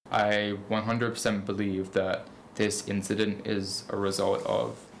I 100% believe that this incident is a result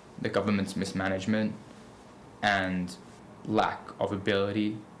of the government's mismanagement and lack of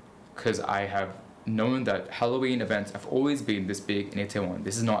ability, because I have known that Halloween events have always been this big in Itaewon.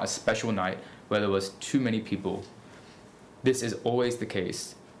 This is not a special night where there was too many people. This is always the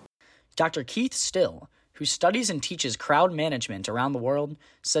case. Dr. Keith Still, who studies and teaches crowd management around the world,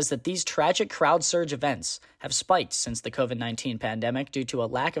 says that these tragic crowd surge events have spiked since the COVID-19 pandemic due to a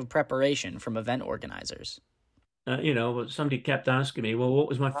lack of preparation from event organizers. Somebody kept asking me, well, what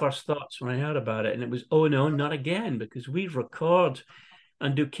was my first thoughts when I heard about it? And it was, oh, no, not again, because we record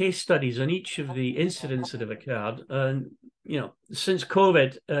and do case studies on each of the incidents that have occurred. And, since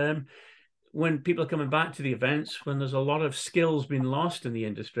COVID, when people are coming back to the events, when there's a lot of skills being lost in the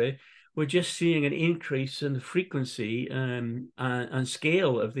industry, we're just seeing an increase in the frequency and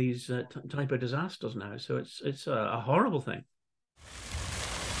scale of these type of disasters now. So it's a horrible thing.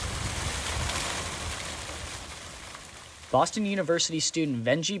 Boston University student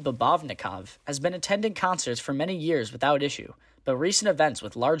Venji Babovnikov has been attending concerts for many years without issue, but recent events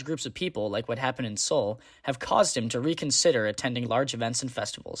with large groups of people, like what happened in Seoul, have caused him to reconsider attending large events and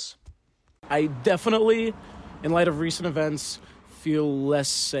festivals. I definitely, in light of recent events, feel less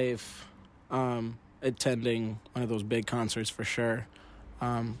safe attending one of those big concerts for sure.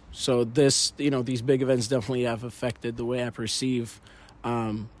 So these big events definitely have affected the way I perceive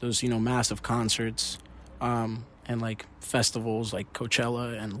those, massive concerts and like festivals like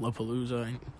Coachella and Lollapalooza.